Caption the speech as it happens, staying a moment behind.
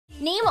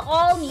Name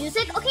all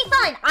music? Okay,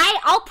 fine.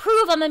 I'll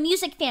prove I'm a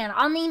music fan.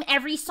 I'll name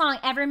every song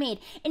ever made.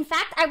 In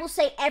fact, I will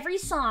say every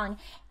song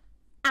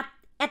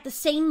at the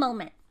same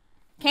moment.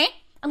 Okay?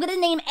 I'm gonna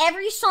name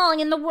every song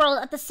in the world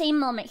at the same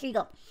moment. Here you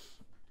go.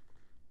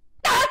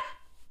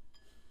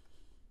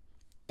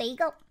 There you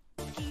go.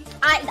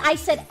 I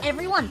said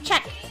everyone.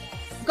 Check.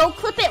 Go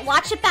clip it.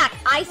 Watch it back.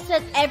 I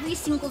said every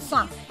single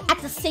song at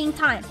the same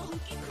time.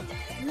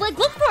 Like,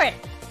 look for it.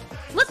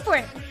 Look for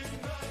it.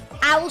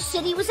 Owl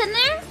City was in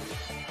there.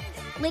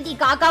 Lady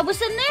Gaga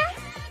was in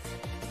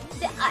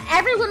there.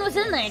 Everyone was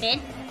in there, dude.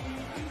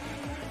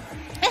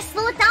 Hey,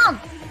 slow it down.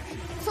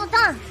 Slow it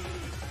down.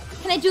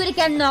 Can I do it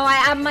again? No,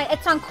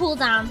 it's on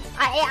cooldown.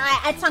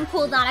 It's on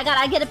cooldown.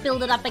 I gotta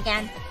build it up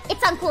again.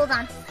 It's on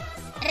cooldown.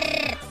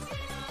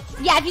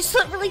 Yeah, if you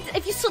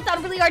slow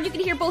down really hard, you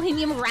can hear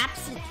Bohemian Rap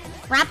City.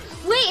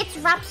 Wait, it's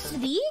Rap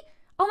City?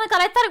 Oh my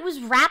god, I thought it was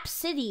Rap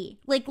City.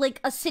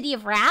 Like a city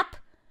of rap?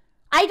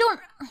 I don't...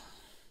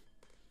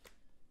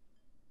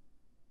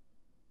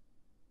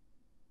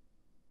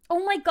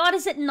 Oh my god,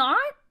 is it not?